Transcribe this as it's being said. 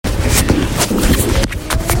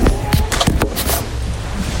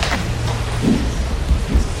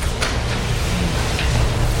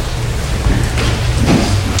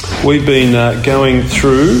We've been going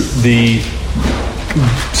through the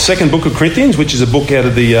second book of Corinthians, which is a book out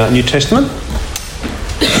of the New Testament,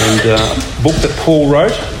 and a book that Paul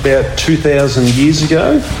wrote about 2,000 years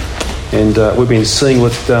ago. And we've been seeing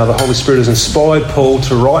what the Holy Spirit has inspired Paul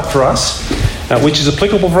to write for us, which is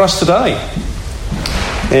applicable for us today.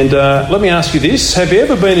 And let me ask you this. Have you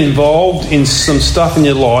ever been involved in some stuff in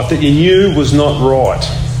your life that you knew was not right?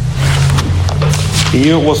 You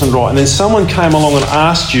knew it wasn't right. And then someone came along and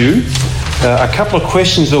asked you a couple of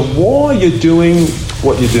questions of why you're doing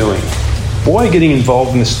what you're doing. Why are you getting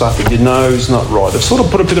involved in this stuff that you know is not right? They've sort of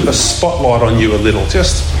put a bit of a spotlight on you a little.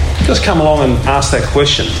 Just come along and ask that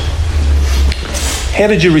question. How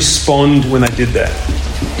did you respond when they did that?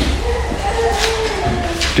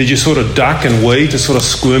 Did you sort of duck and weave to sort of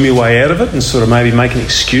squirm your way out of it and sort of maybe make an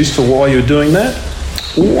excuse for why you're doing that?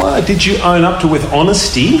 Or did you own up to it with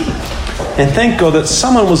honesty and thank God that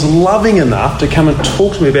someone was loving enough to come and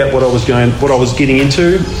talk to me about what I was getting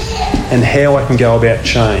into and how I can go about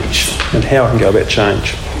change. Well,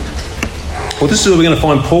 this is where we're going to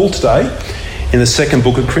find Paul today in the second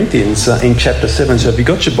book of Corinthians in chapter 7. So if you've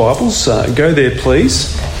got your Bibles, go there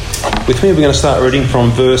please. With me, we're going to start reading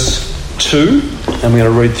from verse 2 and we're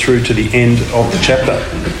going to read through to the end of the chapter.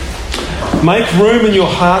 Make room in your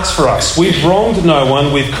hearts for us. We've wronged no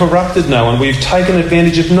one, we've corrupted no one, we've taken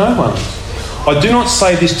advantage of no one. I do not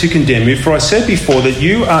say this to condemn you, for I said before that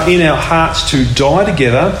you are in our hearts to die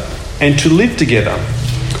together and to live together.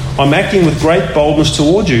 I'm acting with great boldness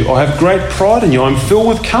toward you. I have great pride in you. I'm filled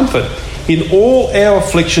with comfort. In all our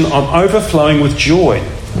affliction, I'm overflowing with joy.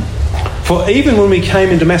 For even when we came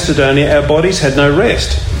into Macedonia, our bodies had no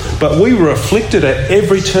rest, but we were afflicted at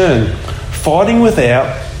every turn, fighting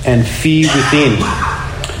without and fear within.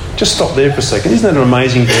 Just stop there for a second. Isn't that an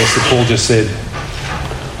amazing verse that Paul just said?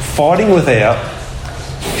 Fighting without,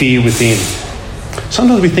 fear within.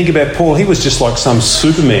 Sometimes we think about Paul, he was just like some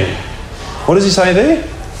Superman. What does he say there?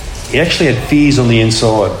 He actually had fears on the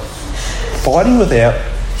inside. Fighting without,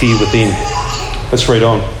 fear within. Let's read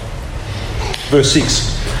on. Verse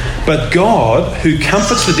 6. But God, who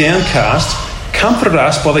comforts the downcast, comforted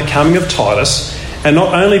us by the coming of Titus, and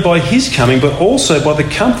not only by his coming, but also by the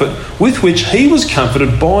comfort with which he was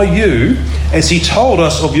comforted by you, as he told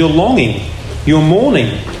us of your longing, your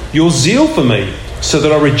mourning, your zeal for me, so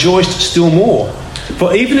that I rejoiced still more.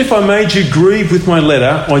 For even if I made you grieve with my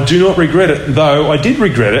letter, I do not regret it, though I did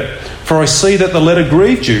regret it, for I see that the letter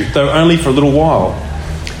grieved you, though only for a little while.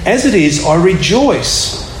 As it is, I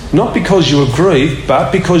rejoice, not because you were grieved,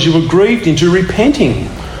 but because you were grieved into repenting.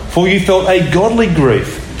 For you felt a godly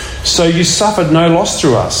grief, so you suffered no loss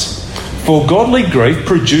through us. For godly grief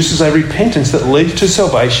produces a repentance that leads to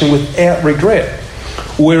salvation without regret,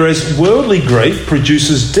 whereas worldly grief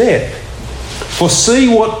produces death. For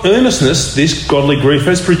see what earnestness this godly grief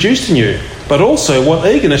has produced in you, but also what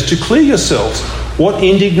eagerness to clear yourselves, what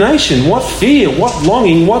indignation, what fear, what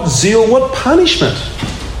longing, what zeal, what punishment.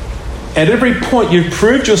 At every point you've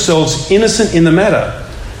proved yourselves innocent in the matter.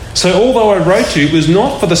 So although I wrote to you, it was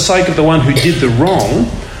not for the sake of the one who did the wrong,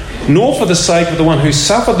 nor for the sake of the one who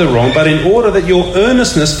suffered the wrong, but in order that your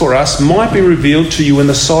earnestness for us might be revealed to you in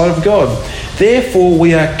the sight of God. Therefore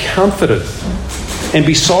we are comforted. And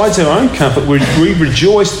besides our own comfort, we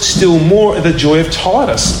rejoice still more at the joy of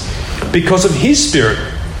Titus, because his spirit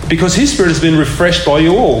has been refreshed by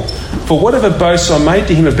you all. For whatever boasts I made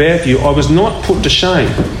to him about you, I was not put to shame.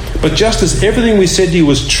 But just as everything we said to you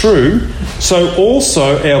was true, so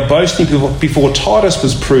also our boasting before Titus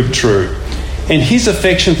was proved true. And his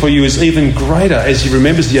affection for you is even greater as he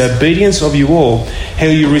remembers the obedience of you all, how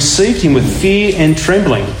you received him with fear and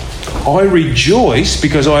trembling. I rejoice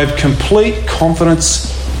because I have complete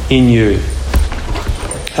confidence in you.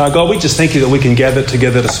 God, we just thank you that we can gather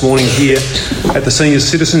together this morning here at the Senior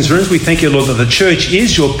Citizens Rooms. We thank you, Lord, that the church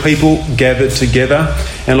is your people gathered together.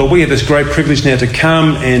 And Lord, we have this great privilege now to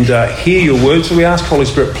come and hear your word. So we ask, Holy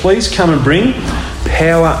Spirit, please come and bring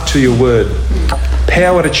power to your word,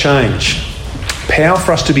 power to change, power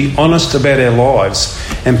for us to be honest about our lives,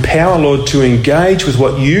 and power, Lord, to engage with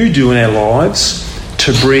what you do in our lives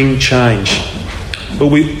to bring change. But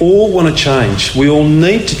we all want to change. We all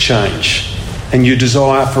need to change. And you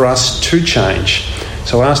desire for us to change.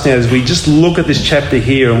 So I ask now, as we just look at this chapter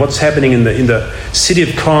here and what's happening in the city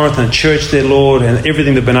of Corinth and the church there, Lord, and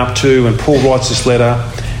everything they've been up to, and Paul writes this letter,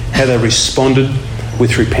 how they responded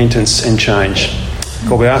with repentance and change.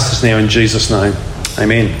 God, we ask this now in Jesus' name.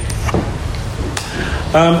 Amen.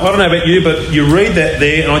 I don't know about you, but you read that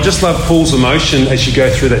there, and I just love Paul's emotion as you go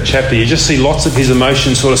through that chapter. You just see lots of his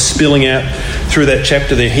emotions sort of spilling out through that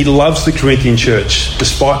chapter there. He loves the Corinthian church,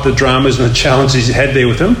 despite the dramas and the challenges he had there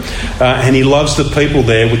with them, and he loves the people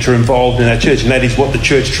there which are involved in that church, and that is what the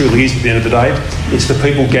church truly is at the end of the day. It's the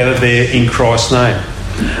people gathered there in Christ's name.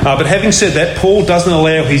 But having said that, Paul doesn't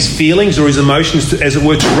allow his feelings or his emotions, to, as it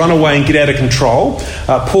were, to run away and get out of control.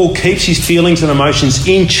 Paul keeps his feelings and emotions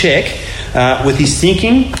in check with his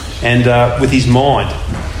thinking and with his mind.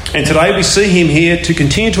 And today we see him here to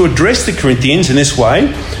continue to address the Corinthians in this way.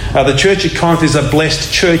 The church at Corinth is a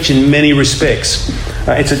blessed church in many respects.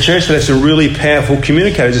 It's a church that has some really powerful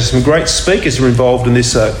communicators. There's some great speakers who are involved in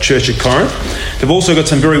this church at Corinth. They've also got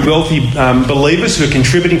some very wealthy believers who are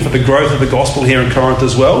contributing for the growth of the gospel here in Corinth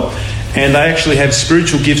as well. And they actually have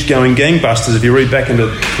spiritual gifts going gangbusters. If you read back into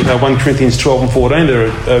 1 Corinthians 12 and 14,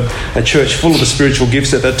 they're a church full of the spiritual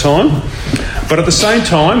gifts at that time. But at the same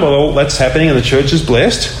time, while all that's happening and the church is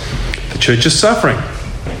blessed, the church is suffering.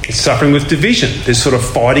 It's suffering with division. There's sort of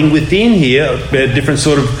fighting within here about different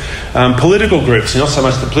sort of political groups. Not so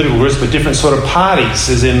much the political groups, but different sort of parties.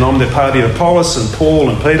 As in, I'm the party of Apollos and Paul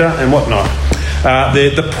and Peter and whatnot.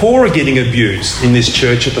 The poor are getting abused in this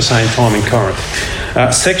church at the same time in Corinth.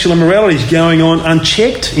 Sexual immorality is going on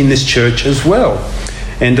unchecked in this church as well.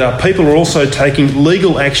 And people are also taking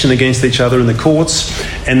legal action against each other in the courts.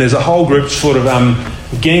 And there's a whole group sort of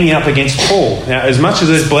ganging up against Paul. Now, as much as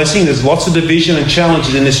there's blessing, there's lots of division and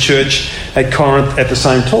challenges in this church at Corinth at the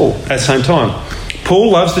same time.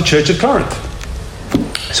 Paul loves the church of Corinth.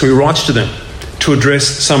 So he writes to them to address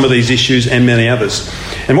some of these issues and many others.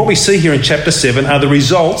 And what we see here in chapter 7 are the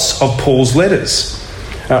results of Paul's letters.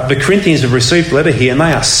 The Corinthians have received a letter here and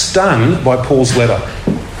they are stung by Paul's letter.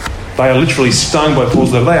 They are literally stung by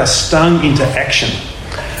Paul's letter. They are stung into action.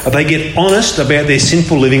 They get honest about their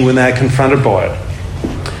sinful living when they are confronted by it.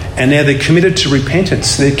 And now they're committed to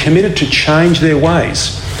repentance. They're committed to change their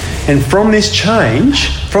ways. And from this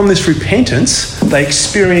change, from this repentance, they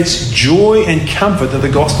experience joy and comfort that the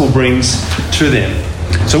gospel brings to them.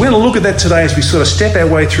 So we're going to look at that today as we sort of step our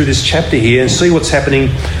way through this chapter here and see what's happening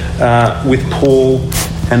with Paul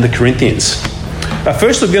and the Corinthians.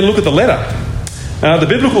 First, we're going to look at the letter. The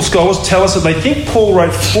biblical scholars tell us that they think Paul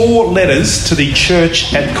wrote 4 letters to the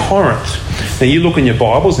church at Corinth. Now, you look in your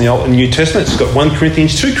Bibles, in the Old and New Testament, it's got 1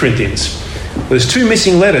 Corinthians, 2 Corinthians. There's 2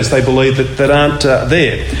 missing letters, they believe, that aren't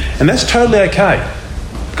there. And that's totally okay,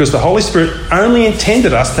 because the Holy Spirit only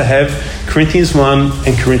intended us to have Corinthians 1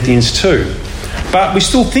 and Corinthians 2. But we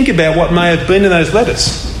still think about what may have been in those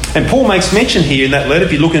letters. And Paul makes mention here in that letter,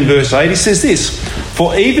 if you look in verse 8, he says this: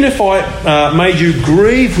 "For even if I made you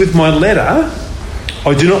grieve with my letter,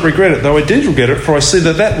 I do not regret it, though I did regret it, for I see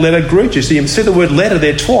that letter grieved you." So you see the word letter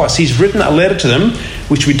there twice. He's written a letter to them,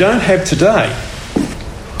 which we don't have today.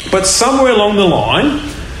 But somewhere along the line,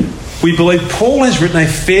 we believe Paul has written a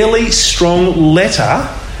fairly strong letter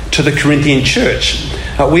to the Corinthian church.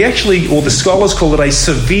 The scholars call it a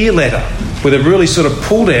severe letter, where they've really sort of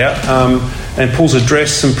pulled out and Paul's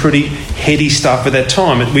addressed some pretty heady stuff at that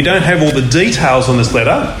time. We don't have all the details on this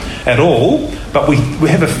letter at all, but we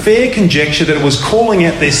have a fair conjecture that it was calling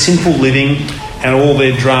out their sinful living and all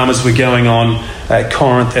their dramas were going on at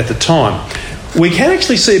Corinth at the time. We can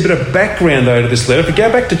actually see a bit of background, though, to this letter. If we go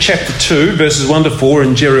back to chapter 2, verses 1 to 4,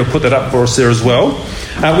 and Jerry will put that up for us there as well,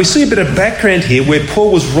 we see a bit of background here where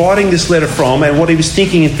Paul was writing this letter from and what he was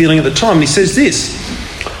thinking and feeling at the time. And he says this: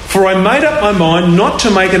 "For I made up my mind not to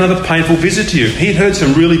make another painful visit to you." He'd heard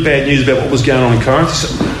some really bad news about what was going on in Corinth. He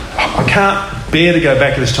said, "I can't bear to go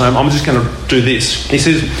back at this time. I'm just going to do this." He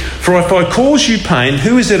says, "For if I cause you pain,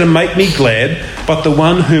 who is there to make me glad but the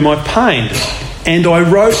one whom I pained? And I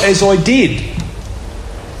wrote as I did."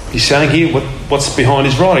 He's saying here what's behind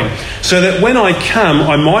his writing. "So that when I come,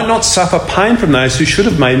 I might not suffer pain from those who should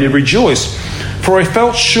have made me rejoice. For I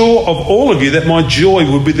felt sure of all of you that my joy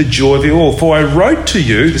would be the joy of you all. For I wrote to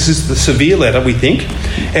you," this is the severe letter we think,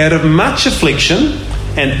 "out of much affliction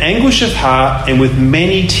and anguish of heart and with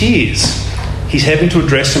many tears." He's having to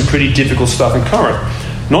address some pretty difficult stuff in Corinth.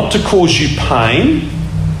 "Not to cause you pain,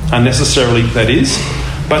 unnecessarily that is,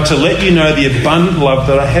 but to let you know the abundant love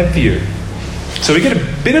that I have for you." So we get a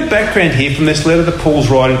bit of background here from this letter that Paul's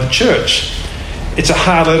writing to the church. It's a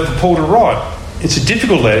hard letter for Paul to write. It's a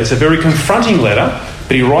difficult letter. It's a very confronting letter,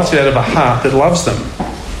 but he writes it out of a heart that loves them.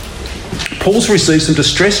 Paul's received some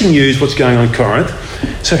distressing news what's going on in Corinth,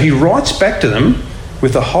 so he writes back to them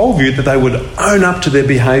with the whole view that they would own up to their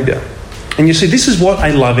behaviour. And you see, this is what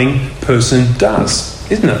a loving person does,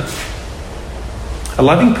 isn't it? A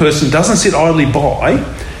loving person doesn't sit idly by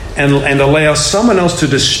and allow someone else to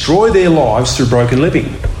destroy their lives through broken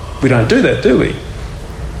living. We don't do that, do we?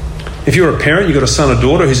 If you're a parent, you've got a son or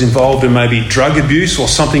daughter who's involved in maybe drug abuse or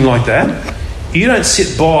something like that, you don't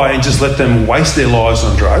sit by and just let them waste their lives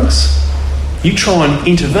on drugs. You try and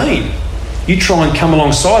intervene. You try and come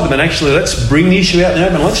alongside them and actually let's bring the issue out in the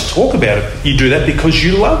open. Let's talk about it. You do that because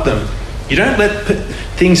you love them. You don't let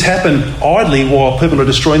things happen idly while people are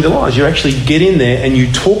destroying their lives. You actually get in there and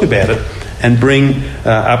you talk about it and bring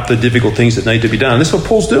up the difficult things that need to be done. That's what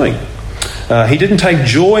Paul's doing. He didn't take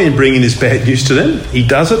joy in bringing this bad news to them. He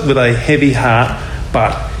does it with a heavy heart,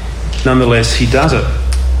 but nonetheless he does it.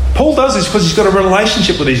 Paul does this because he's got a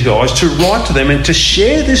relationship with these guys to write to them and to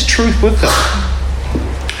share this truth with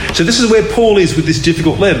them. So this is where Paul is with this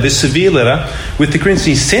difficult letter, this severe letter with the Corinthians.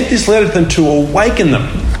 He sent this letter to them to awaken them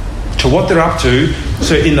to what they're up to,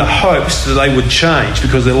 so in the hopes that they would change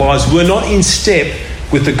because their lives were not in step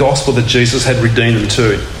with the gospel that Jesus had redeemed them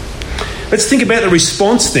to. Let's think about the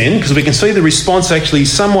response then, because we can see the response actually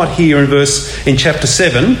somewhat here in chapter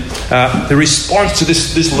 7, the response to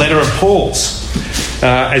this letter of Paul's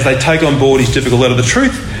as they take on board his difficult letter. The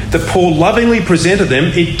truth that Paul lovingly presented them,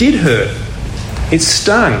 it did hurt. It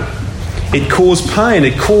stung. It caused pain.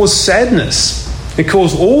 It caused sadness. It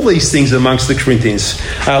caused all these things amongst the Corinthians.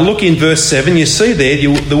 Look in verse 7, you see there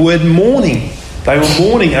the word mourning. They were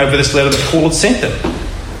mourning over this letter that Paul had sent them.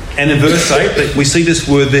 And in verse 8, we see this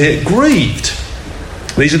word there, grieved.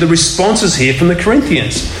 These are the responses here from the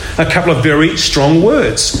Corinthians. A couple of very strong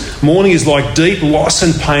words. Mourning is like deep loss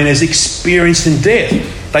and pain as experienced in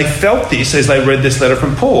death. They felt this as they read this letter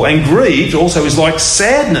from Paul. And grieved also is like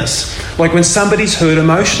sadness, like when somebody's hurt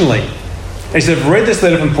emotionally. As they've read this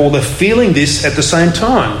letter from Paul, they're feeling this at the same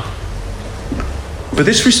time. But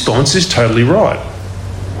this response is totally right.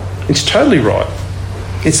 It's totally right.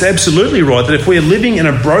 It's absolutely right that if we're living in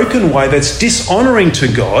a broken way that's dishonouring to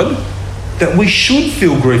God, that we should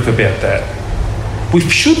feel grief about that. We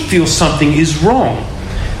should feel something is wrong.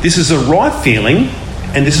 This is a right feeling,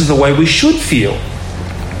 and this is the way we should feel.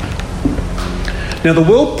 Now, the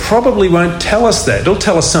world probably won't tell us that. It'll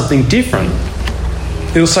tell us something different.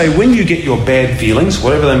 It'll say, when you get your bad feelings,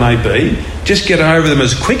 whatever they may be, just get over them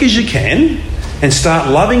as quick as you can and start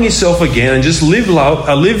loving yourself again and just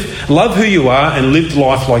love who you are and live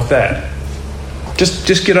life like that.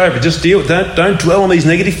 Just get over it. Just deal with that. Don't dwell on these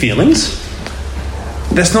negative feelings.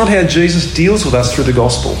 That's not how Jesus deals with us through the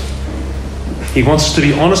gospel. He wants us to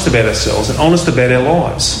be honest about ourselves and honest about our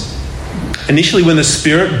lives. Initially, when the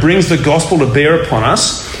Spirit brings the gospel to bear upon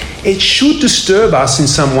us, it should disturb us in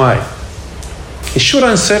some way. It should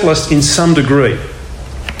unsettle us in some degree.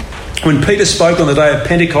 When Peter spoke on the day of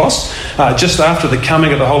Pentecost, just after the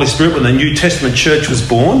coming of the Holy Spirit, when the New Testament church was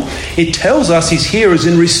born, it tells us his hearers,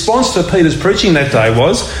 in response to Peter's preaching that day,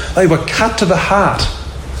 was they were cut to the heart.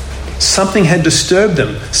 Something had disturbed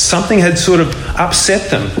them. Something had sort of upset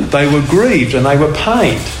them. They were grieved and they were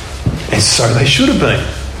pained. And so they should have been.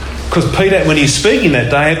 Because Peter, when he was speaking that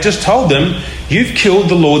day, had just told them, you've killed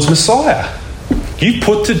the Lord's Messiah. You've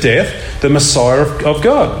put to death the Messiah of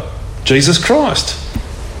God, Jesus Christ.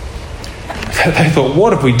 They thought,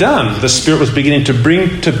 what have we done? The Spirit was beginning to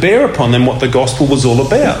bring to bear upon them what the gospel was all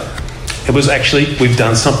about. It was actually, we've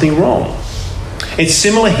done something wrong. It's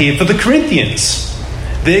similar here for the Corinthians.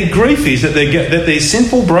 Their grief is that their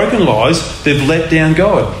sinful, broken lives, they've let down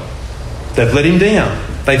God. They've let him down.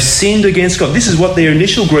 They've sinned against God. This is what their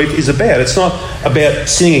initial grief is about. It's not about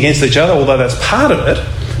sinning against each other, although that's part of it.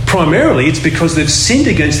 Primarily, it's because they've sinned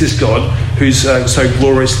against this God who's so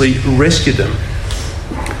gloriously rescued them.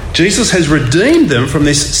 Jesus has redeemed them from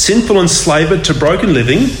this sinful enslavement to broken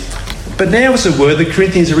living, but now, as it were, the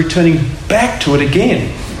Corinthians are returning back to it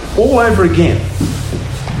again, all over again.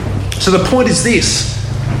 So the point is this: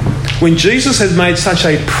 when Jesus has made such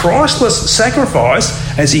a priceless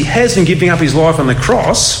sacrifice as he has in giving up his life on the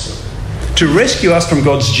cross to rescue us from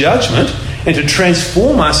God's judgment and to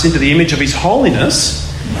transform us into the image of his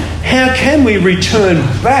holiness, how can we return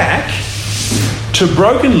back to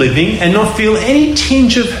broken living and not feel any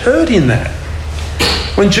tinge of hurt in that?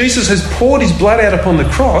 When Jesus has poured his blood out upon the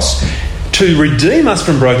cross to redeem us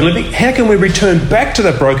from broken living, how can we return back to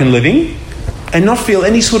that broken living and not feel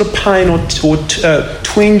any sort of pain or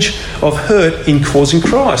twinge of hurt in causing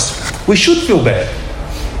Christ? We should feel bad.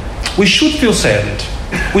 We should feel saddened.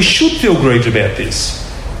 We should feel grieved about this.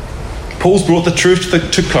 Paul's brought the truth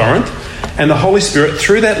to Corinth, and the Holy Spirit,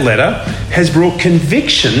 through that letter, has brought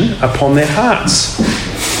conviction upon their hearts.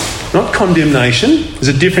 Not condemnation. There's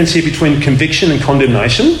a difference here between conviction and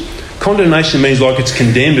condemnation. Condemnation means like it's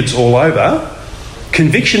condemned, it's all over.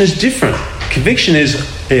 Conviction is different. Conviction is,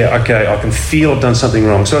 yeah, okay, I can feel I've done something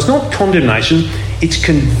wrong. So it's not condemnation, it's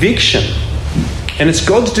conviction. And it's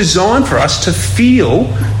God's design for us to feel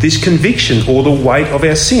this conviction or the weight of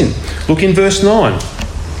our sin. Look in verse 9.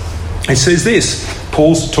 It says this,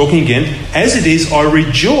 Paul's talking again, "As it is, I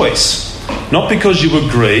rejoice, not because you were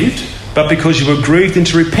grieved, but because you were grieved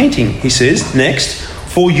into repenting." He says, next,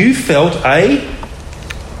 "For you felt a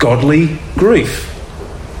godly grief,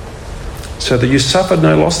 so that you suffered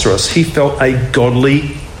no loss through us." He felt a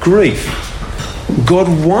godly grief. God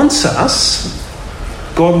wants us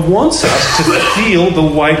to feel the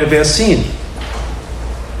weight of our sin.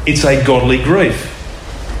 It's a godly grief.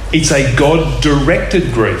 It's a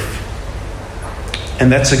God-directed grief.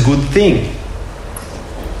 And that's a good thing.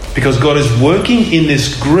 Because God is working in this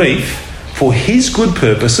grief for his good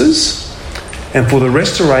purposes and for the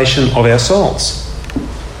restoration of our souls.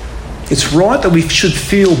 It's right that we should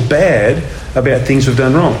feel bad about things we've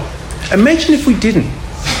done wrong. Imagine if we didn't.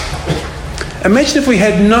 Imagine if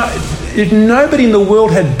if nobody in the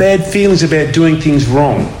world had bad feelings about doing things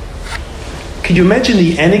wrong. Could you imagine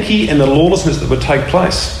the anarchy and the lawlessness that would take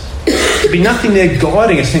place? There'd be nothing there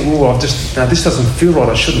guiding us, think, "Well, this doesn't feel right,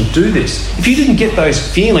 I shouldn't do this." If you didn't get those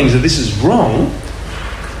feelings that this is wrong,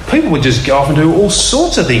 people would just go off and do all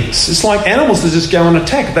sorts of things. It's like animals that just go on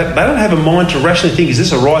attack. They don't have a mind to rationally think, is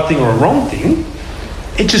this a right thing or a wrong thing?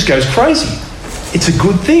 It just goes crazy. It's a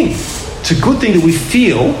good thing. It's a good thing that we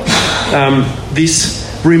feel this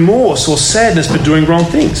remorse or sadness for doing wrong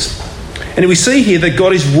things. And we see here that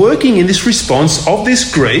God is working in this response of this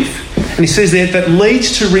grief, and he says that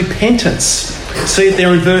leads to repentance. See it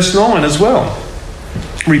there in verse 9 as well.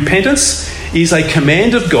 Repentance is a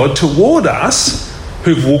command of God toward us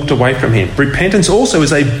who've walked away from him. Repentance also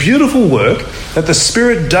is a beautiful work that the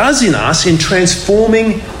Spirit does in us in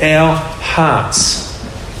transforming our hearts.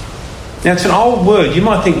 Now, it's an old word. You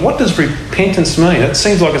might think, what does repentance mean? It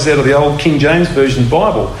seems like it's out of the old King James Version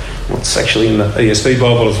Bible. Well, it's actually in the ESV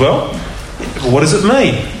Bible as well. What does it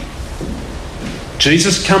mean?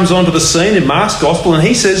 Jesus comes onto the scene in Mark's Gospel and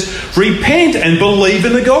he says, repent and believe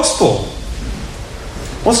in the Gospel.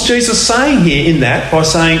 What's Jesus saying here in that by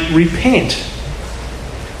saying repent?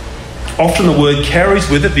 Often the word carries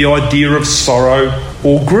with it the idea of sorrow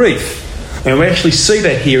or grief. And we actually see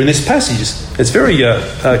that here in this passage. It's very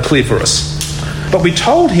clear for us. But we're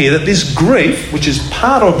told here that this grief, which is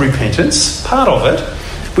part of repentance, part of it,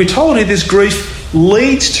 we're told here this grief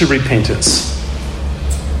leads to repentance.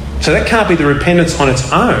 So that can't be the repentance on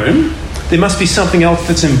its own. There must be something else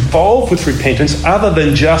that's involved with repentance other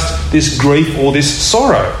than just this grief or this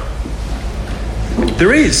sorrow.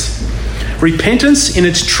 There is. Repentance in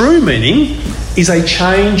its true meaning is a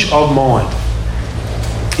change of mind.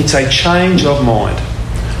 It's a change of mind.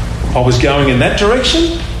 I was going in that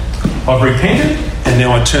direction, I've repented, and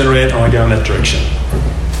now I turn around and I go in that direction.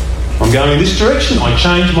 I'm going in this direction, I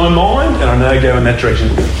change my mind, and I now go in that direction.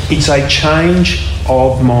 It's a change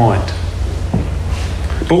of mind.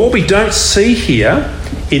 But what we don't see here,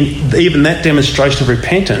 in even that demonstration of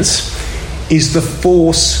repentance, is the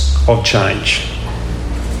force of change.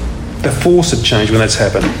 The force of change when that's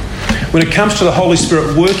happened. When it comes to the Holy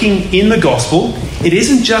Spirit working in the gospel, it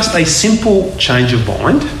isn't just a simple change of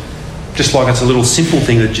mind, just like it's a little simple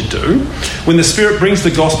thing that you do. When the Spirit brings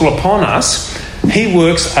the gospel upon us, he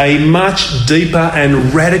works a much deeper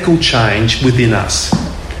and radical change within us.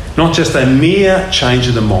 Not just a mere change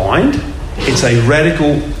of the mind, it's a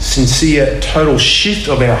radical, sincere, total shift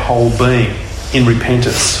of our whole being in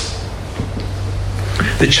repentance.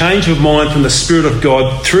 The change of mind from the Spirit of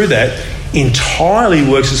God through that entirely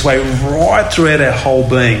works its way right throughout our whole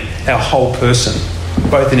being, our whole person,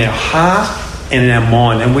 both in our heart and in our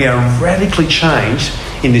mind. And we are radically changed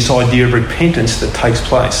in this idea of repentance that takes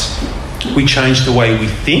place. We change the way we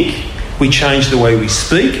think, we change the way we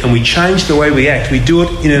speak, and we change the way we act. We do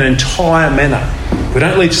it in an entire manner. We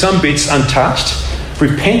don't leave some bits untouched.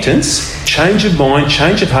 Repentance, change of mind,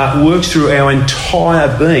 change of heart, works through our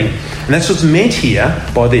entire being. And that's what's meant here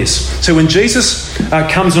by this. So when Jesus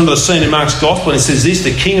comes onto the scene in Mark's Gospel and says this,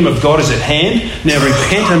 the kingdom of God is at hand, now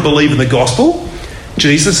repent and believe in the gospel,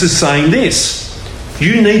 Jesus is saying this.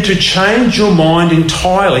 You need to change your mind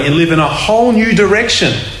entirely and live in a whole new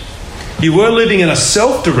direction. You were living in a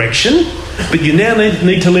self-direction, but you now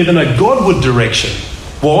need to live in a Godward direction.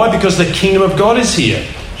 Why? Because the kingdom of God is here.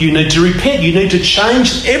 You need to repent. You need to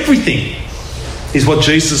change everything, is what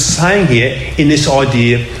Jesus is saying here in this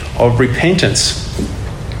idea of repentance.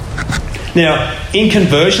 Now, in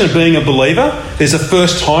conversion of being a believer, there's a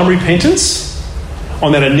first-time repentance.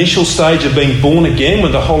 On that initial stage of being born again,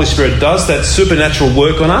 when the Holy Spirit does that supernatural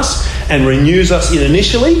work on us and renews us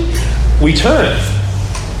initially, we turn.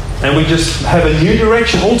 And we just have a new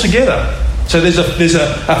direction altogether. So there's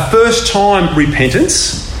a first-time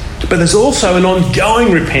repentance, But there's also an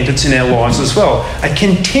ongoing repentance in our lives as well, a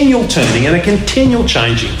continual turning and a continual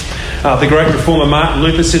changing. The great reformer Martin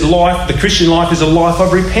Luther said the Christian life is a life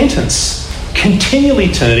of repentance,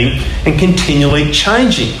 continually turning and continually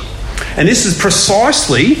changing. And this is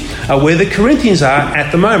precisely where the Corinthians are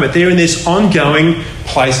at the moment. They're in this ongoing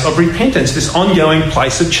place of repentance, this ongoing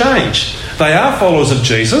place of change. They are followers of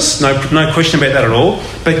Jesus, no question about that at all.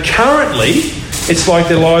 But currently, it's like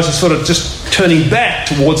their lives are sort of just turning back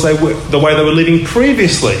towards the way they were living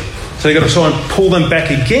previously. So you've got to try and pull them back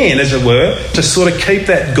again, as it were, to sort of keep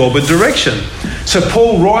that gobbled direction. So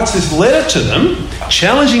Paul writes this letter to them,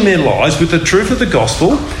 challenging their lives with the truth of the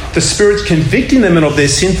gospel, the Spirit's convicting them of their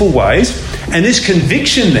sinful ways, and this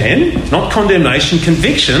conviction then, not condemnation,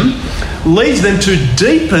 conviction, leads them to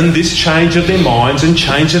deepen this change of their minds and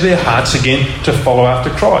change of their hearts again to follow after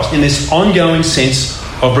Christ in this ongoing sense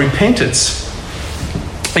of repentance.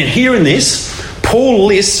 And here in this, Paul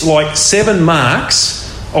lists like 7 marks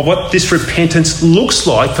of what this repentance looks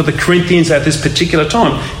like for the Corinthians at this particular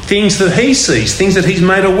time. Things that he sees, things that he's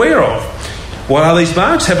made aware of. What are these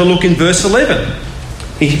marks? Have a look in verse 11.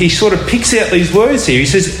 He sort of picks out these words here. He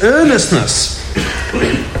says, earnestness.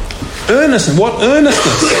 Earnestness. What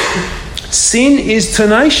earnestness? Sin is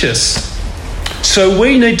tenacious. So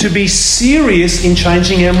we need to be serious in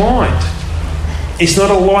changing our mind. It's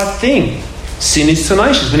not a light thing. Sin is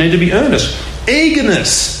tenacious. We need to be earnest.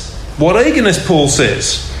 Eagerness. What eagerness, Paul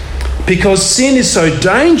says? Because sin is so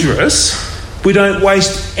dangerous, we don't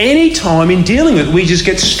waste any time in dealing with it. We just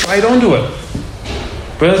get straight onto it.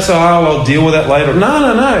 But it's, I'll deal with that later.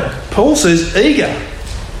 No. Paul says eager.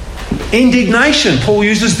 Indignation. Paul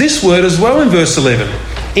uses this word as well in verse 11.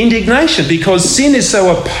 Indignation. Because sin is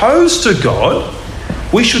so opposed to God,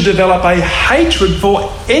 we should develop a hatred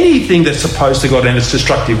for anything that's opposed to God and its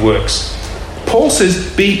destructive works. Paul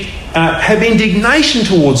says have indignation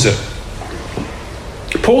towards it.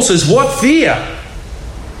 Paul says, what fear?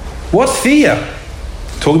 What fear?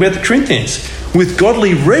 Talk about the Corinthians. With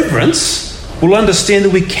godly reverence, we'll understand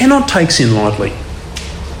that we cannot take sin lightly.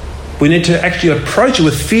 We need to actually approach it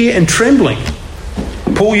with fear and trembling.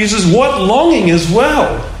 Paul uses what longing as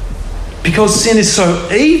well. Because sin is so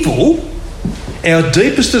evil, our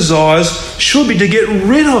deepest desires should be to get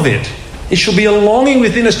rid of it. It should be a longing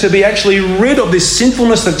within us to be actually rid of this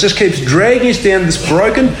sinfulness that just keeps dragging us down this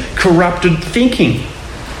broken, corrupted thinking.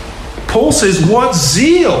 Paul says, what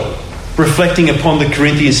zeal, reflecting upon the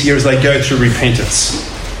Corinthians here as they go through repentance.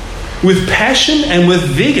 With passion and with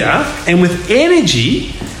vigour and with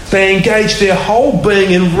energy, they engage their whole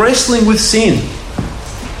being in wrestling with sin,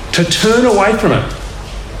 to turn away from it.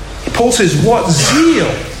 Paul says, what zeal.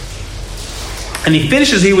 And he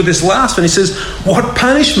finishes here with this last one. He says, what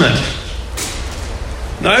punishment.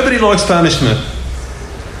 Nobody likes punishment.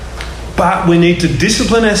 But we need to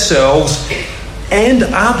discipline ourselves and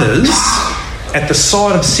others at the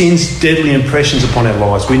sight of sin's deadly impressions upon our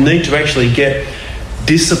lives. We need to actually get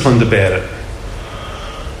disciplined about it.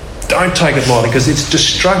 Don't take it lightly, because it's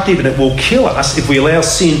destructive and it will kill us if we allow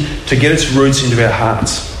sin to get its roots into our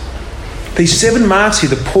hearts. These 7 marks here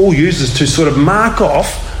that Paul uses to sort of mark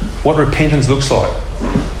off what repentance looks like.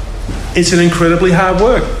 It's an incredibly hard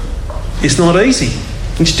work. It's not easy.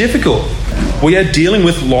 It's difficult. We are dealing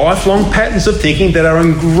with lifelong patterns of thinking that are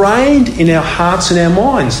ingrained in our hearts and our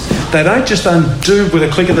minds. They don't just undo with a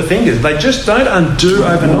click of the fingers. They just don't undo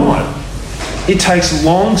overnight. It takes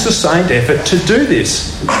long, sustained effort to do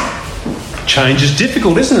this. Change is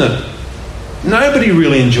difficult, isn't it? Nobody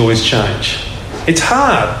really enjoys change. It's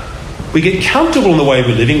hard. We get comfortable in the way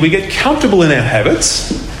we're living. We get comfortable in our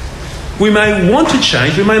habits. We may want to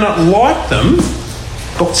change. We may not like them.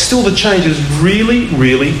 But still the change is really,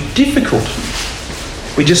 really difficult.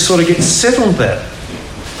 We just sort of get settled on that.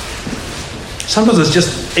 Sometimes it's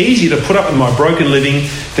just easier to put up with my broken living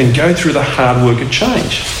than go through the hard work of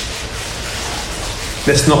change.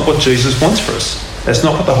 That's not what Jesus wants for us. That's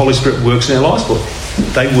not what the Holy Spirit works in our lives for.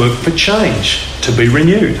 They work for change, to be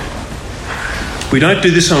renewed. We don't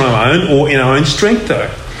do this on our own or in our own strength,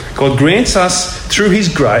 though. God grants us through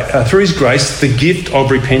His grace the gift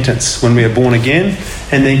of repentance when we are born again,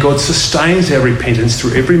 and then God sustains our repentance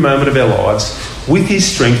through every moment of our lives with His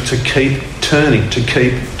strength to keep turning, to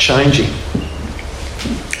keep changing.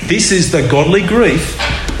 This is the godly grief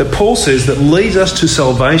that Paul says that leads us to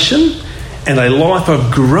salvation and a life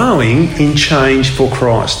of growing in change for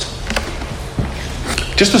Christ.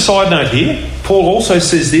 Just a side note here, Paul also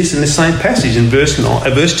says this in the same passage in verse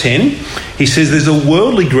 10. He says there's a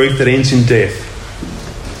worldly grief that ends in death.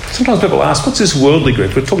 Sometimes people ask, what's this worldly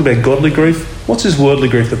grief? We're talking about godly grief. What's this worldly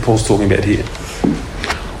grief that Paul's talking about here?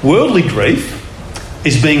 Worldly grief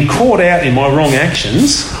is being caught out in my wrong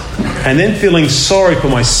actions and then feeling sorry for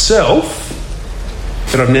myself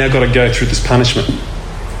that I've now got to go through this punishment.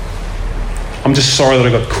 I'm just sorry that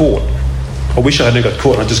I got caught. I wish I hadn't got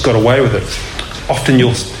caught and I just got away with it. Often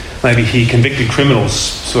you'll maybe hear convicted criminals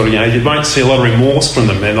sort of, you won't see a lot of remorse from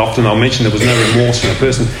them, and often I'll mention there was no remorse from a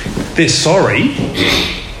person. They're sorry,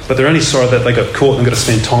 but they're only sorry that they got caught and got to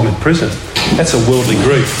spend time in prison. That's a worldly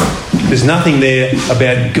grief. There's nothing there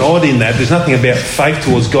about God in that. There's nothing about faith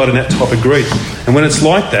towards God in that type of grief. And when it's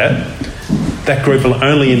like that, that grief will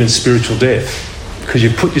only end in spiritual death, because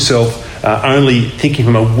you put yourself only thinking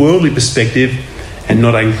from a worldly perspective and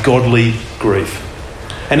not a godly grief.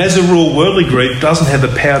 And as a rule, worldly grief doesn't have the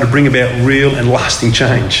power to bring about real and lasting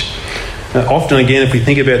change. Often, again, if we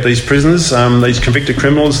think about these prisoners, these convicted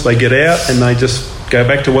criminals, they get out and they just go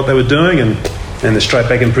back to what they were doing and they're straight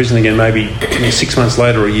back in prison again, maybe 6 months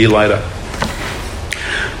later or a year later.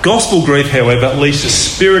 Gospel grief, however, leads to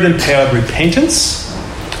spirit-empowered repentance,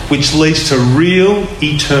 which leads to real,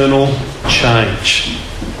 eternal change.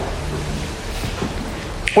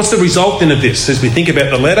 What's the result then of this? As we think about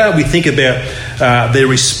the letter, we think about their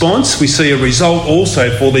response. We see a result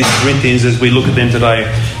also for these Corinthians as we look at them today.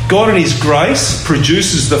 God in His grace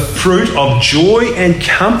produces the fruit of joy and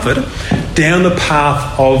comfort down the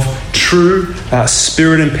path of true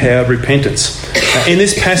spirit-empowered repentance. In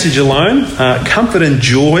this passage alone, comfort and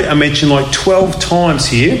joy are mentioned like 12 times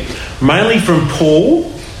here, mainly from Paul,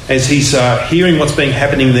 as he's hearing what's been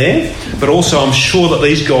happening there, but also I'm sure that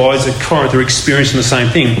these guys at Corinth are experiencing the same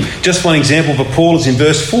thing. Just one example for Paul is in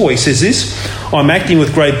verse 4. He says this: I'm acting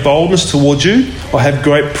with great boldness towards you. I have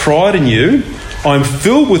great pride in you. I'm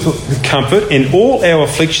filled with comfort. In all our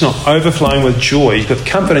affliction, I'm overflowing with joy. You've got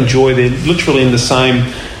comfort and joy. They're literally in the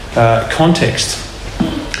same context.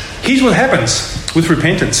 Here's what happens with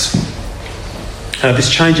repentance.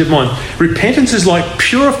 This change of mind. Repentance is like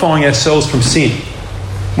purifying ourselves from sin.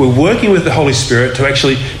 We're working with the Holy Spirit to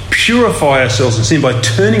actually purify ourselves from sin by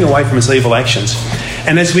turning away from its evil actions.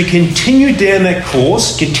 And as we continue down that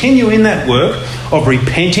course, continue in that work of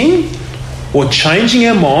repenting or changing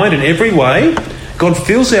our mind in every way, God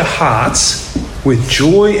fills our hearts with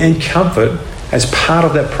joy and comfort as part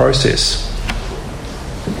of that process.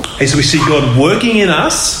 As we see God working in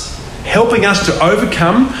us, helping us to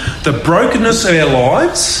overcome the brokenness of our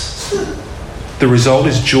lives, the result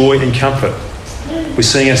is joy and comfort. We're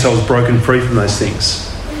seeing ourselves broken free from those things.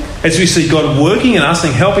 As we see God working in us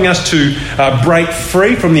and helping us to break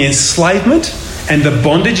free from the enslavement and the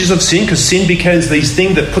bondages of sin, because sin becomes these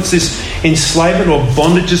things that puts this enslavement or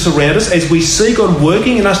bondages around us. As we see God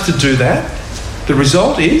working in us to do that, the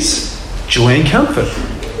result is joy and comfort.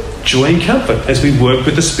 Joy and comfort as we work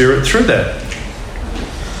with the Spirit through that.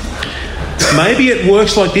 Maybe it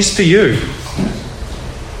works like this for you.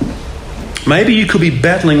 Maybe you could be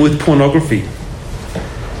battling with pornography,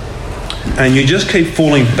 and you just keep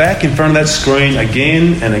falling back in front of that screen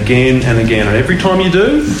again and again and again. And every time you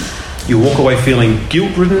do, you walk away feeling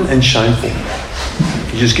guilt-ridden and shameful.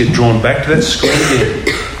 You just get drawn back to that screen again.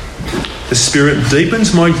 The Spirit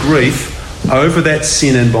deepens my grief over that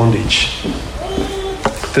sin and bondage.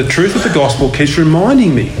 The truth of the gospel keeps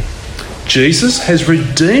reminding me Jesus has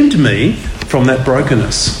redeemed me from that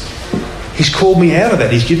brokenness. He's called me out of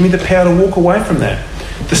that. He's given me the power to walk away from that.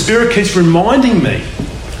 The Spirit keeps reminding me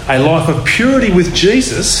a life of purity with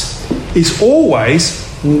Jesus is always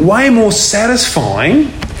way more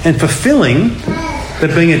satisfying and fulfilling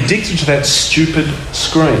than being addicted to that stupid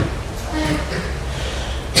screen.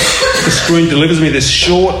 The screen delivers me this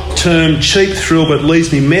short-term, cheap thrill but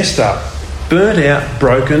leaves me messed up, burnt out,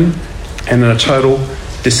 broken, and in a total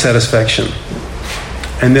dissatisfaction.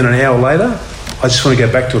 And then an hour later, I just want to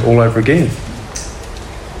go back to it all over again.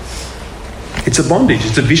 It's a bondage.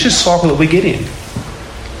 It's a vicious cycle that we get in.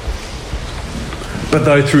 But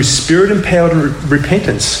though through Spirit-empowered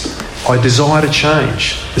repentance, I desire to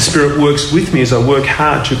change. The Spirit works with me as I work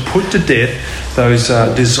hard to put to death those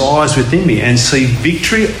desires within me and see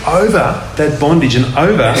victory over that bondage and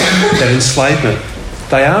over that enslavement.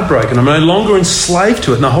 They are broken. I'm no longer enslaved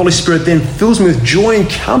to it. And the Holy Spirit then fills me with joy and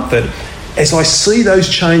comfort as I see those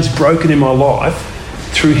chains broken in my life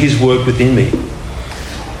through His work within me.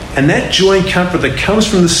 And that joy and comfort that comes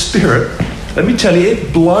from the Spirit, let me tell you,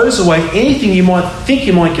 it blows away anything you might think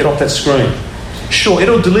you might get off that screen. Sure,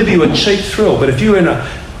 it'll deliver you a cheap thrill, but if you're in a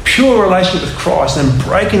pure relationship with Christ and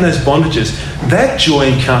breaking those bondages, that joy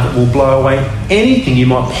and comfort will blow away anything you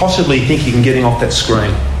might possibly think you can get off that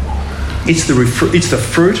screen. It's the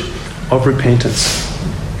fruit of repentance.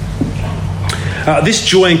 This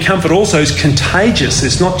joy and comfort also is contagious.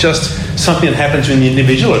 It's not just something that happens in the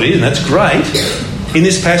individual, and that's great. In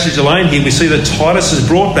this passage alone here, we see that Titus has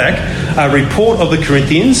brought back a report of the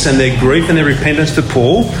Corinthians and their grief and their repentance to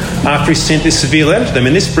Paul after he sent this severe letter to them.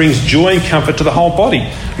 And this brings joy and comfort to the whole body.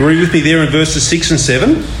 Read with me there in verses 6 and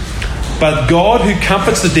 7. But God, who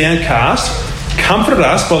comforts the downcast, comforted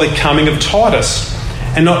us by the coming of Titus.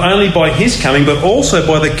 And not only by his coming, but also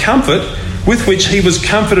by the comfort with which he was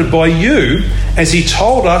comforted by you, as he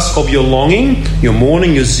told us of your longing, your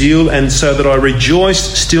mourning, your zeal, and so that I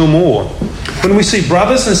rejoiced still more. When we see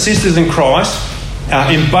brothers and sisters in Christ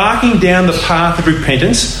embarking down the path of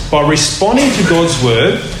repentance by responding to God's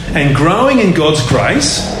word and growing in God's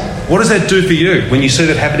grace, what does that do for you when you see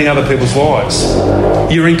that happening in other people's lives?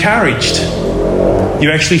 You're encouraged.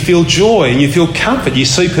 You actually feel joy and you feel comfort. You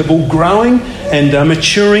see people growing and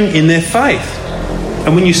maturing in their faith.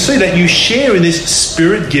 And when you see that, you share in this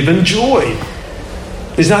Spirit-given joy.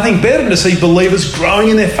 There's nothing better than to see believers growing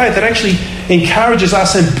in their faith. That actually encourages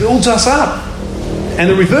us and builds us up. And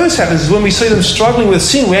the reverse happens is when we see them struggling with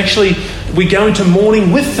sin, we go into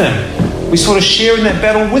mourning with them. We sort of share in that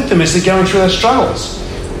battle with them as they're going through their struggles.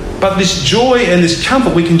 But this joy and this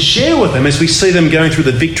comfort we can share with them as we see them going through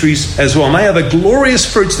the victories as well. And they are the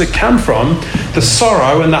glorious fruits that come from the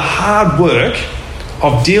sorrow and the hard work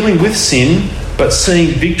of dealing with sin, but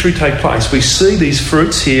seeing victory take place. We see these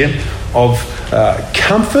fruits here of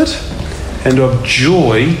comfort and of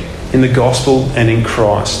joy in the gospel and in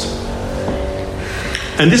Christ.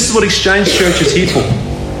 And this is what Exchange Church is here for.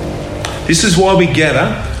 This is why we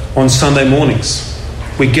gather on Sunday mornings.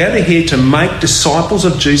 We gather here to make disciples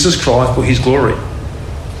of Jesus Christ for his glory.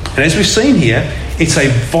 And as we've seen here, it's a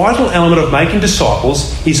vital element of making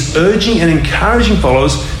disciples is urging and encouraging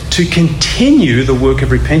followers to continue the work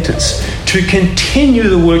of repentance, to continue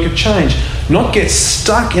the work of change, not get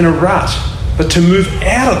stuck in a rut, but to move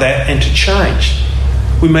out of that and to change.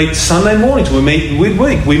 We meet Sunday mornings, we meet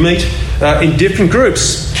midweek, we meet in different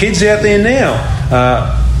groups, kids out there now,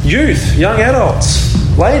 youth, young adults,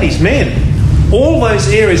 ladies, men. All those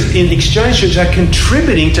areas in Exchange Church are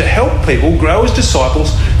contributing to help people grow as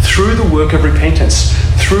disciples through the work of repentance,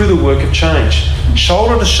 through the work of change.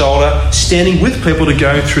 Shoulder to shoulder, standing with people to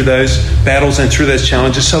go through those battles and through those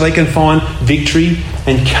challenges so they can find victory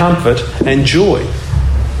and comfort and joy.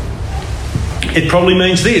 It probably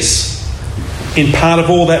means this, in part of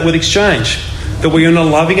all that with Exchange, that we're in a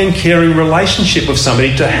loving and caring relationship with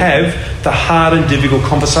somebody to have the hard and difficult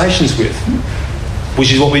conversations with,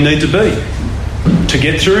 which is what we need to be. To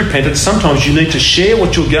get through repentance, sometimes you need to share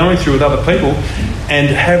what you're going through with other people and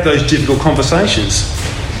have those difficult conversations.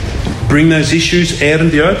 Bring those issues out in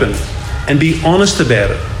the open and be honest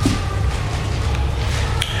about it.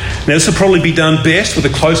 Now, this will probably be done best with a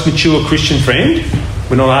close, mature Christian friend.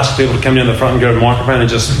 We're not asking people to come down the front and go to a microphone and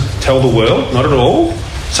just tell the world. Not at all.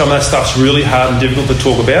 Some of that stuff's really hard and difficult to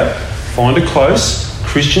talk about. Find a close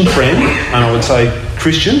Christian friend, and I would say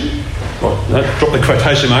Christian, drop the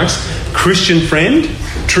quotation marks, Christian friend,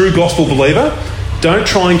 true gospel believer. Don't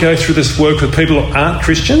try and go through this work with people who aren't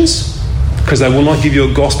Christians, because they will not give you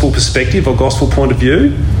a gospel perspective or gospel point of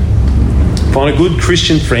view. Find a good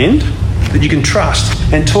Christian friend that you can trust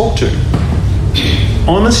and talk to.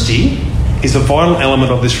 Honesty is a vital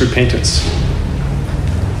element of this repentance.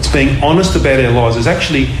 It's being honest about our lives. It's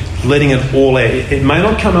actually letting it all out. It may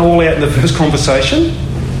not come all out in the first conversation,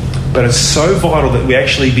 but it's so vital that we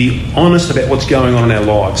actually be honest about what's going on in our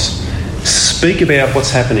lives. Speak about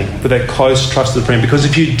what's happening with that close, trusted friend. Because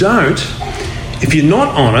if you don't, if you're not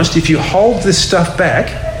honest, if you hold this stuff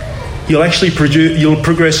back, you'll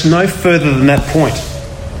progress no further than that point.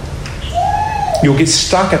 You'll get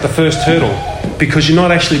stuck at the first hurdle because you're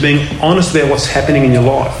not actually being honest about what's happening in your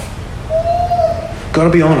life. Got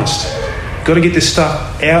to be honest. Got to get this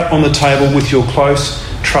stuff out on the table with your close,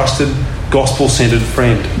 trusted, gospel-centered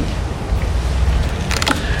friend.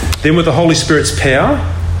 Then with the Holy Spirit's power,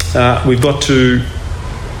 we've then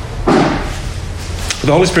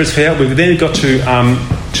got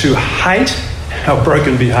to hate our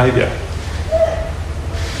broken behaviour.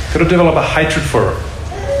 Got to develop a hatred for it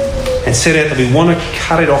and set out that we want to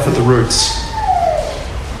cut it off at the roots.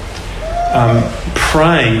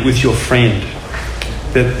 Praying with your friend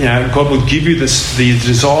that God would give you the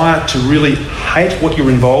desire to really hate what you're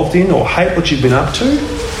involved in or hate what you've been up to,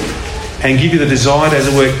 and give you the desire to, as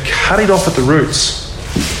it were, cut it off at the roots.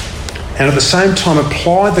 And at the same time,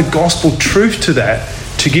 apply the gospel truth to that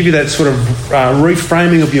to give you that sort of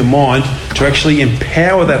reframing of your mind to actually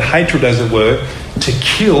empower that hatred, as it were, to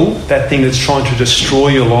kill that thing that's trying to destroy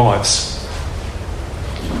your lives.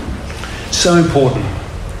 So important.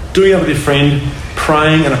 Doing it with your friend,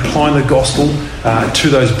 praying and applying the gospel to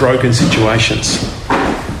those broken situations.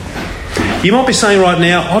 You might be saying right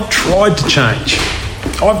now, I've tried to change.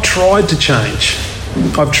 I've tried to change.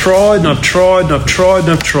 I've tried and I've tried and I've tried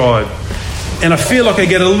and I've tried. And I feel like I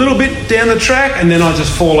get a little bit down the track and then I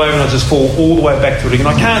just fall over and I just fall all the way back to it again.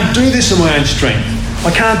 I can't do this in my own strength.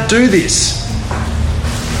 I can't do this.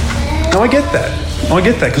 Now I get that. I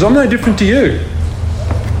get that because I'm no different to you.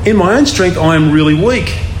 In my own strength, I am really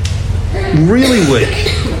weak. Really weak.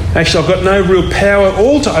 Actually, I've got no real power at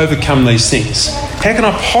all to overcome these things. How can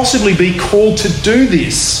I possibly be called to do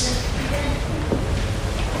this?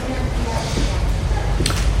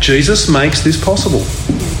 Jesus makes this possible.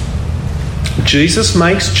 Jesus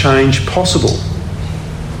makes change possible.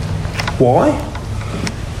 Why?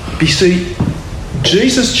 You see,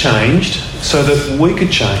 Jesus changed so that we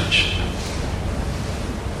could change.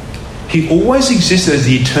 He always existed as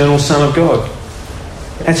the eternal Son of God.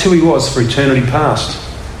 That's who he was for eternity past.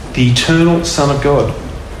 The eternal Son of God.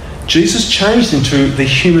 Jesus changed into the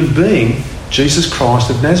human being, Jesus Christ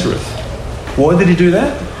of Nazareth. Why did he do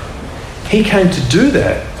that? He came to do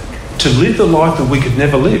that, to live the life that we could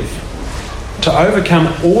never live, to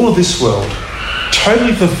overcome all of this world,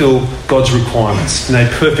 totally fulfill God's requirements in a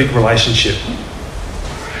perfect relationship,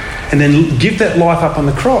 and then give that life up on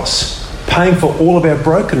the cross, paying for all of our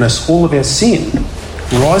brokenness, all of our sin,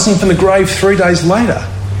 rising from the grave 3 days later.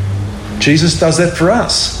 Jesus does that for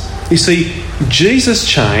us. You see, Jesus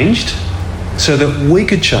changed so that we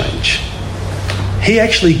could change. He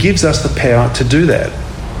actually gives us the power to do that.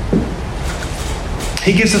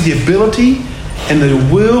 He gives us the ability and the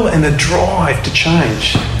will and the drive to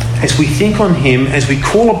change as we think on him, as we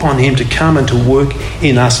call upon him to come and to work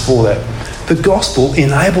in us for that. The gospel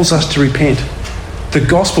enables us to repent. The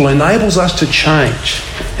gospel enables us to change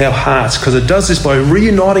our hearts because it does this by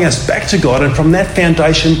reuniting us back to God, and from that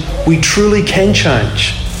foundation we truly can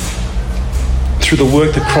change through the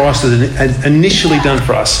work that Christ has initially done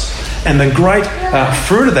for us. And the great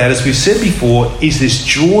fruit of that, as we've said before, is this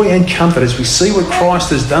joy and comfort as we see what Christ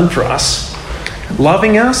has done for us,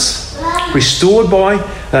 loving us, restored by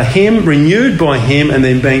him, renewed by him, and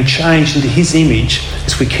then being changed into his image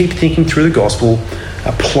as we keep thinking through the gospel,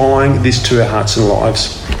 applying this to our hearts and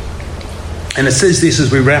lives. And it says this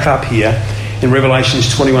as we wrap up here in Revelation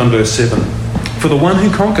 21 verse 7. For the one who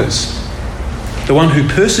conquers, the one who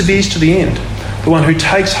perseveres to the end, the one who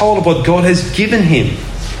takes hold of what God has given him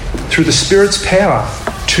through the Spirit's power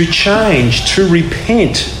to change, to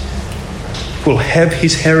repent, will have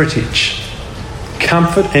his heritage,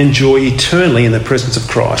 comfort and joy eternally in the presence of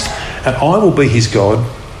Christ. And I will be his God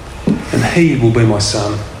and he will be my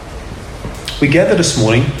son. We gather this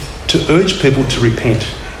morning to urge people to repent,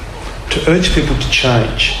 to urge people to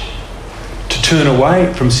change, to turn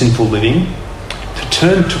away from sinful living, to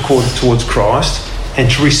turn towards Christ, and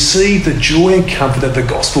to receive the joy and comfort that the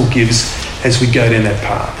gospel gives as we go down that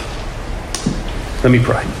path. Let me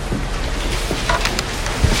pray.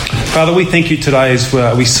 Father, we thank you today as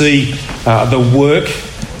we see the work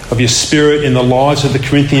of your Spirit in the lives of the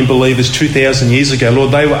Corinthian believers 2,000 years ago.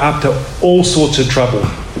 Lord, they were up to all sorts of trouble,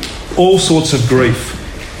 all sorts of grief,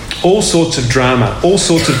 all sorts of drama, all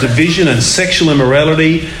sorts of division and sexual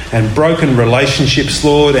immorality and broken relationships,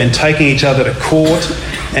 Lord, and taking each other to court,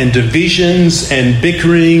 and divisions and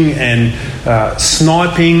bickering and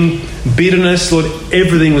sniping, bitterness. Lord,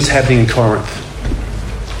 everything was happening in Corinth.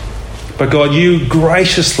 But God, you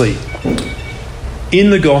graciously,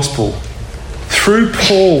 in the gospel, through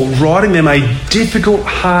Paul, writing them a difficult,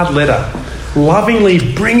 hard letter,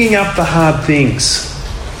 lovingly bringing up the hard things,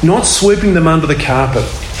 not sweeping them under the carpet,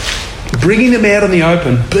 bringing them out in the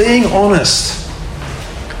open, being honest.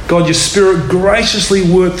 God, your Spirit graciously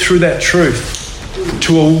worked through that truth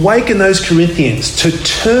to awaken those Corinthians to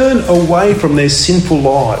turn away from their sinful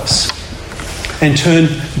lives and turn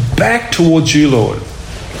back towards you, Lord.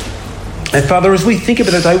 And Father, as we think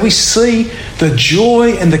about it today, we see the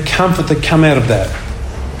joy and the comfort that come out of that.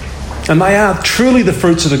 And they are truly the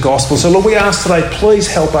fruits of the gospel. So Lord, we ask today, please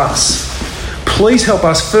help us. Please help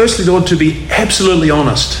us, firstly, Lord, to be absolutely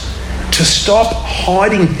honest, to stop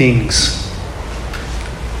hiding things,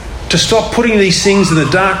 to stop putting these things in the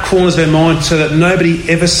dark corners of our mind so that nobody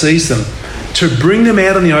ever sees them, to bring them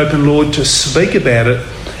out in the open, Lord, to speak about it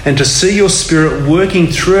and to see your Spirit working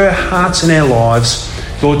through our hearts and our lives,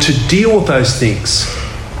 Lord, to deal with those things,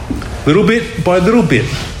 little bit by little bit.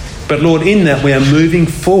 But Lord, in that we are moving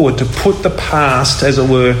forward to put the past, as it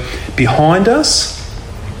were, behind us,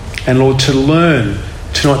 and Lord, to learn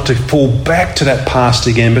to not to fall back to that past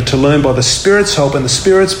again, but to learn by the Spirit's help and the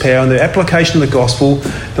Spirit's power and the application of the gospel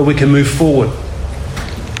that we can move forward.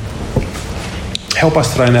 Help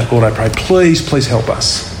us today in that, Lord, I pray. Please, please help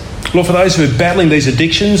us. Lord, for those who are battling these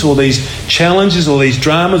addictions or these challenges or these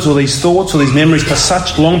dramas or these thoughts or these memories for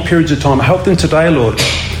such long periods of time, help them today, Lord.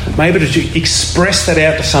 Maybe to express that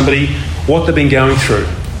out to somebody, what they've been going through,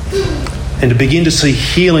 and to begin to see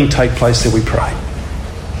healing take place there, we pray.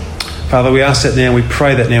 Father, we ask that now, we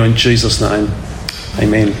pray that now in Jesus' name.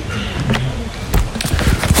 Amen.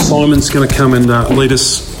 Simon's going to come and lead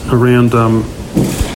us around